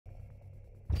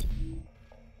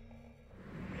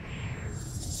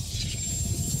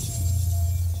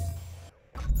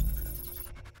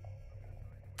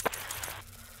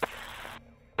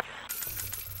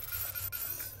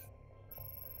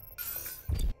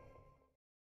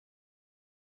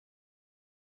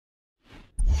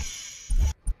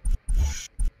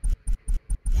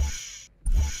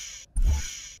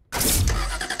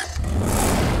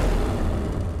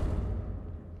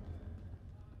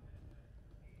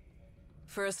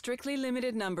For a strictly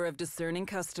limited number of discerning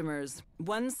customers,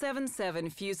 177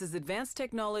 fuses advanced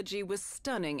technology with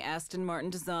stunning Aston Martin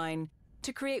design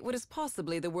to create what is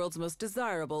possibly the world's most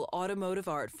desirable automotive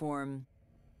art form.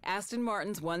 Aston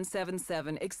Martin's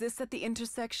 177 exists at the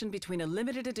intersection between a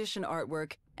limited edition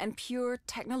artwork and pure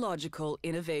technological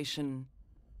innovation.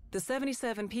 The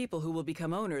 77 people who will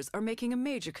become owners are making a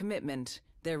major commitment.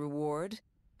 Their reward?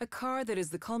 A car that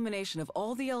is the culmination of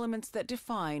all the elements that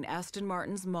define Aston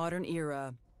Martin's modern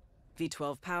era.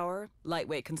 V12 power,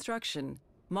 lightweight construction,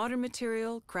 modern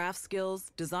material, craft skills,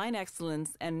 design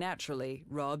excellence, and naturally,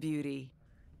 raw beauty.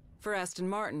 For Aston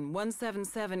Martin,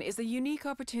 177 is a unique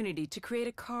opportunity to create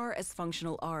a car as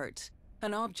functional art,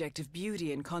 an object of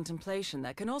beauty and contemplation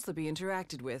that can also be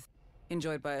interacted with,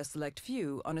 enjoyed by a select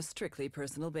few on a strictly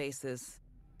personal basis.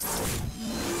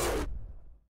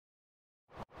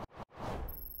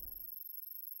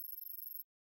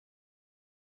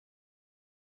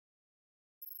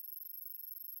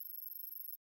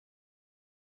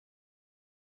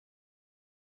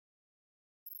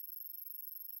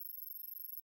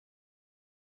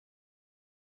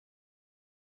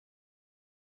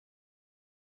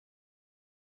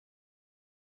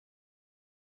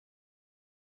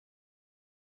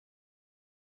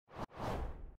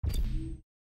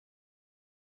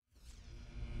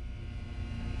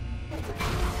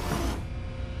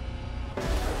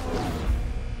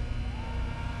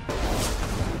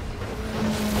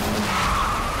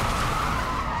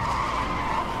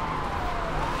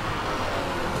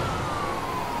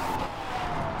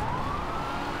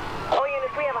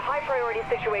 Priority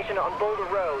situation on Boulder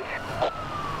Road.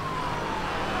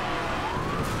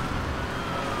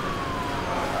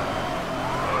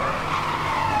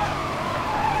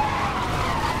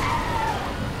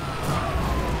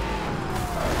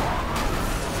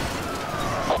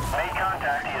 Made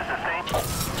contact, he is sustained.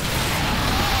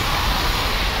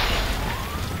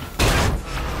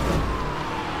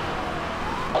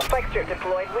 Spike strip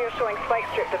deployed. We are showing spike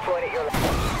strip deployed at your left.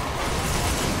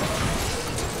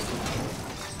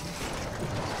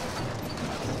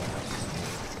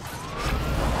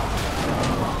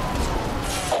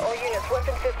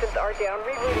 Weapon systems are down,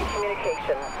 rerouting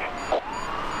communications.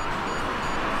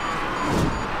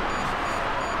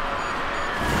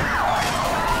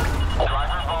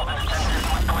 Driver involved in attempted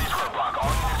with police roadblock.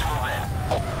 All units move in.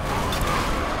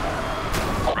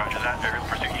 Roger that. Aerial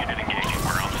pursuit unit engaging.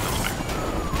 We're on the suspect.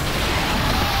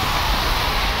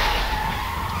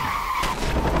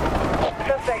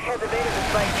 Suspect has evaded the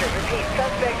spike strip. Repeat,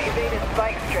 suspect evaded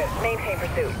spike strip. Maintain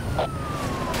pursuit.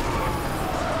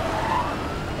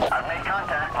 I've made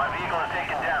contact. My vehicle has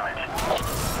taken damage.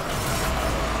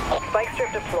 Spike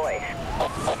strip deployed.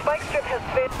 Spike strip has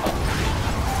failed.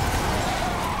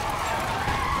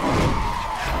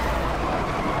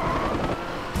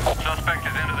 Suspect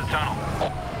is into the tunnel.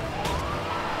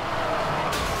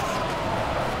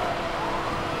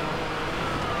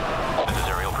 This is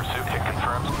aerial pursuit. Hit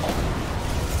confirmed.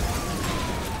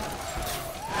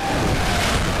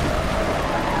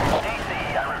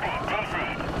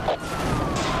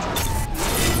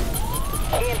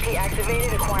 EMP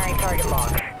activated, acquiring target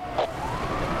lock.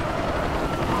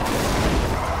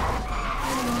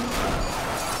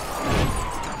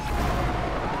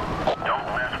 Don't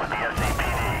mess with the SCPD.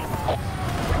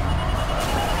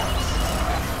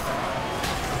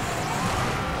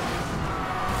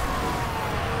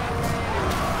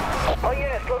 All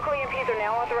units, local EMPs are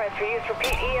now authorized for use.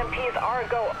 Repeat, EMPs are a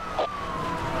go.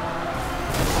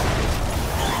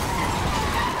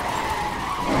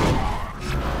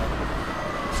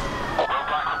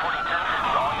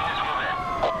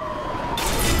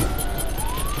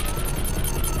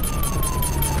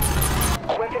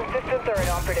 Third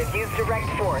operative, use direct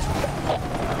force.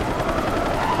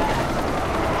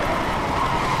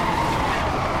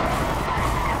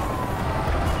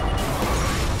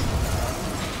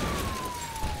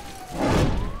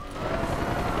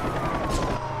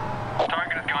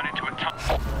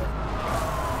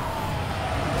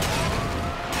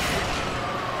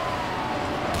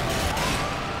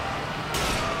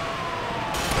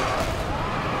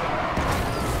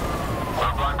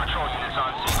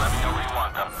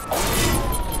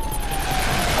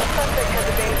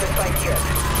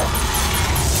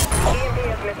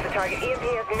 target. EMP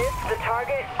has missed the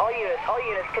target. All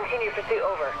units, continue pursuit,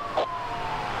 over.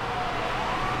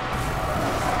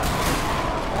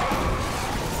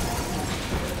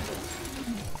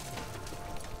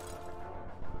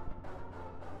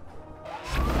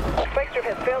 Spike strip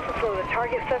has failed to slow. The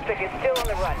target suspect is still on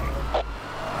the run.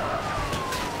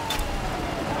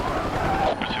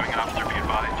 Pursuing officer, be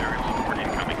advised, aerial support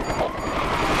incoming.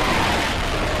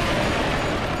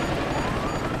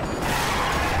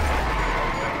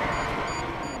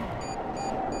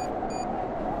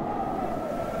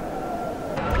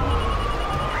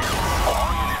 All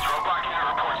units, roadblock unit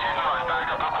reports hit and run.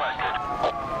 Backup requested.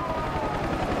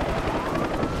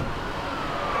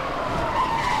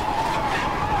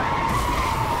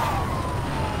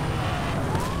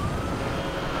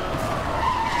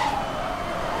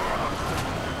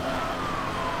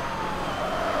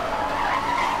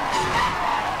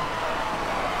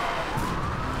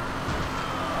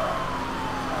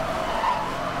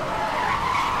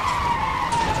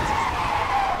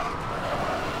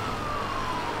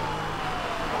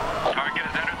 Target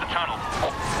has entered the tunnel.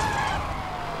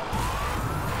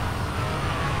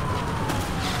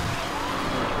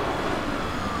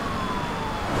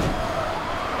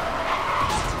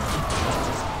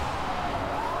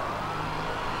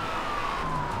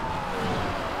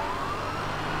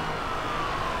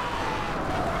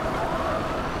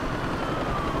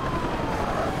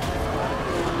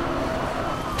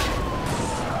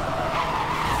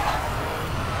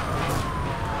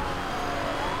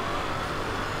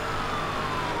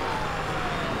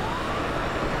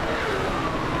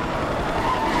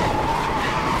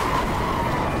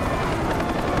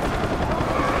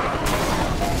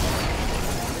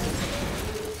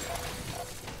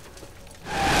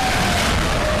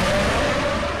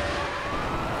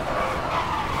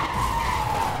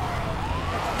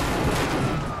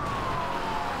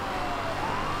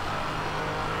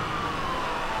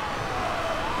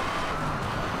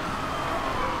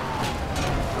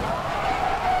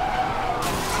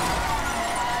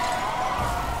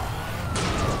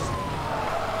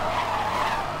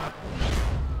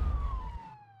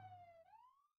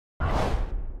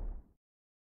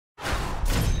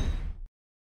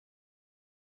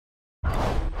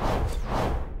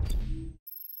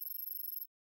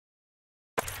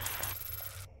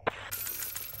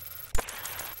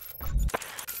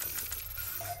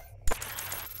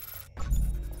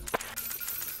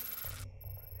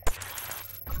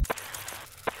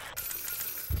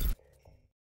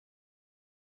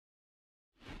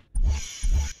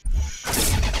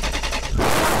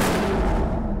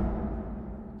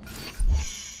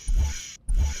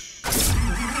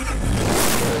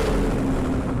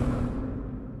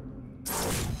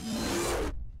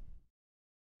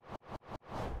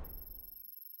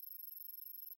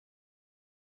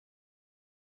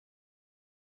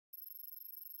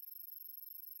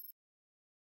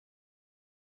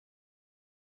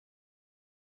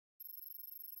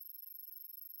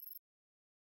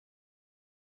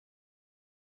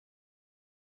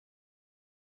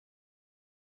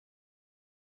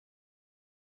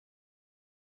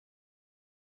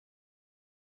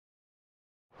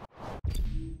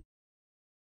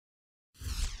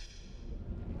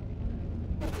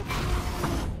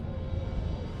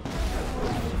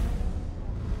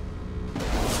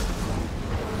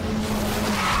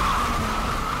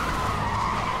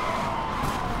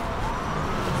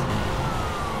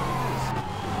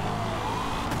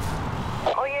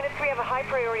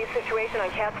 High-priority situation on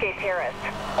Cascade Terrace.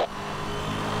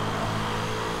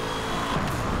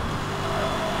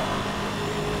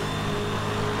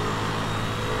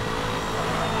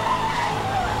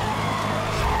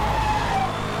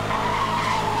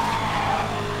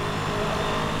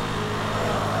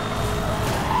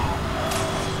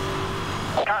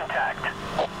 Contact.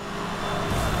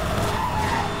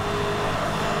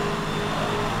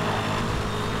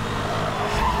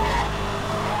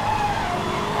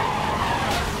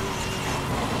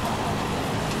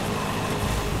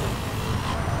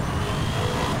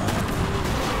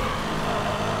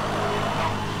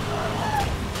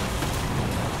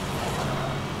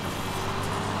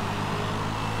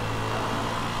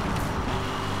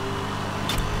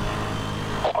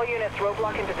 All units,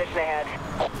 roadblock in position ahead.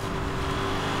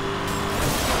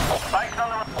 Spikes on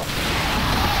the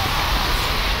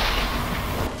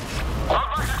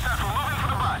roadblock successful. Moving for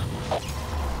the bus.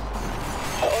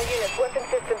 All units, weapon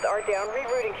systems are down.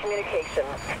 Rerouting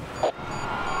communications.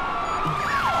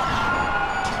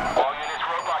 All units,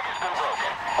 roadblock has been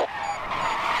broken.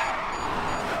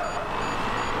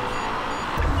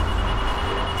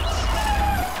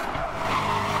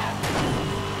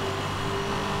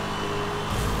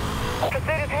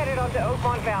 Pursuit is headed onto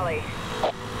Oakmont Valley.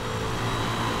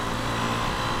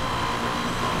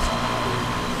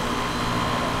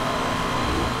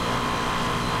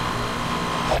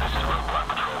 This is Roadblock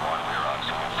Patrol 1. We are on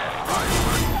scene and standing by.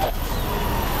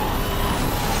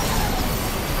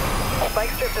 Spike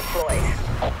strip deployed.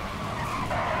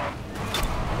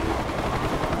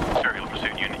 Aerial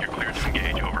pursuit unit, you're cleared to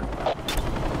engage. Over.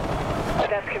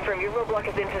 That's confirmed. Your roadblock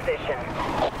is in position.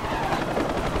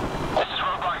 This is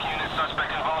Roadblock unit.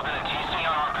 Suspect involved in a TC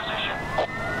on our position.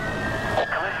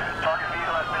 Collision. Target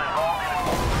vehicle has been involved in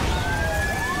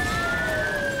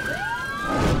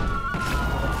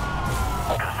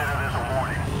Consider this a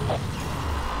warning.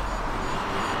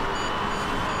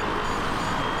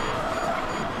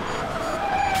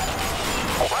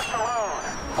 What's the load?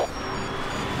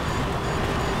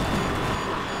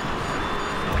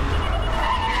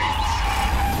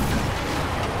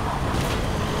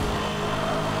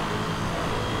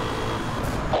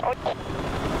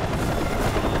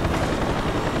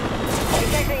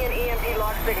 Detecting an EMP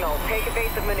lock signal. Take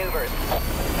evasive maneuvers.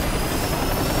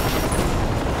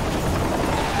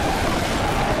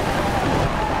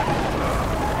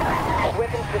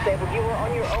 Weapons disabled. You are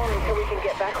on your own until we can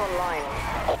get back online.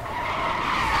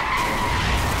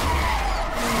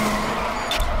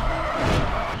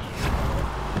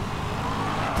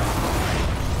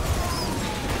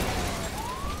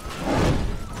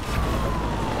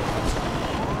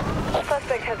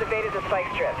 Suspect has evaded the spike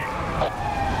strip.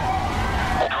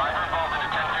 Driver involved in a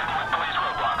 1050 with police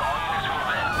roadblock. All units move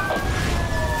in.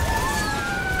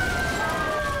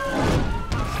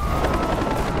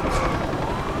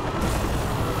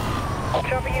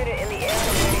 Chopper unit in the air and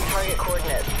awaiting target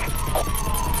coordinates.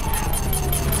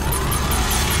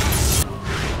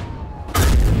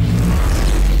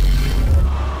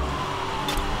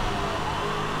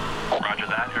 Roger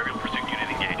that. Aerial pursuit unit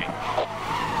engaging.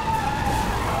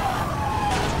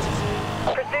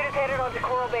 Pursuit is headed onto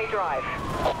Coral Bay Drive.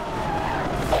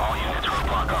 All units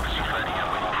roadblock officers ready and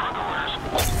waiting for the orders.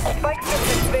 Spike strip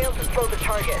has failed to slow the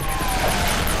target.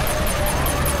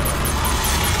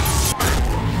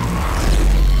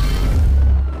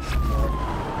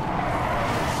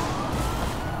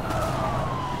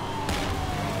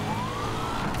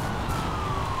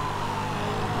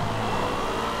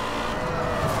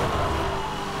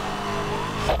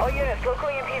 All units, local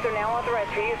EMPs are now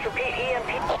authorized for use. Repeat,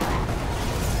 EMP.